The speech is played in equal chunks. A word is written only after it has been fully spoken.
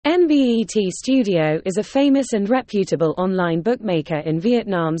NBET.STUDIO is a famous and reputable online bookmaker in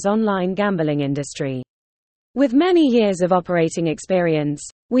Vietnam's online gambling industry. With many years of operating experience,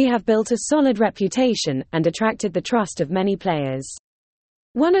 we have built a solid reputation and attracted the trust of many players.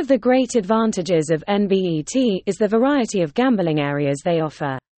 One of the great advantages of NBET is the variety of gambling areas they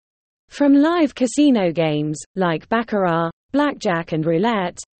offer. From live casino games, like baccarat, blackjack and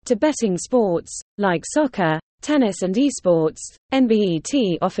roulette, to betting sports, like soccer, tennis and esports,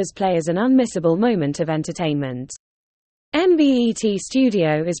 NBET offers players an unmissable moment of entertainment.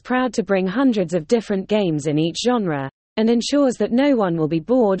 NBET.STUDIO is proud to bring hundreds of different games in each genre, and ensures that no one will be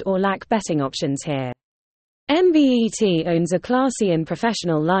bored or lack betting options here. NBET owns a classy and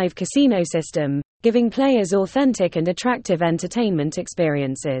professional live casino system, giving players authentic and attractive entertainment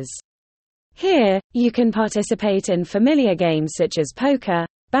experiences. Here, you can participate in familiar games such as poker,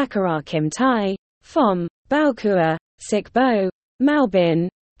 baccarat kim tai, phom, bao cua, sic bo, mao bin,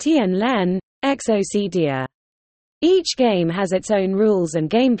 tien len, xoc dia. Each game has its own rules and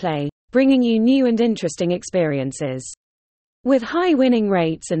gameplay, bringing you new and interesting experiences. With high winning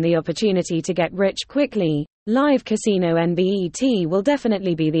rates and the opportunity to get rich quickly, live casino NBET will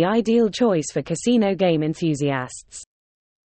definitely be the ideal choice for casino game enthusiasts.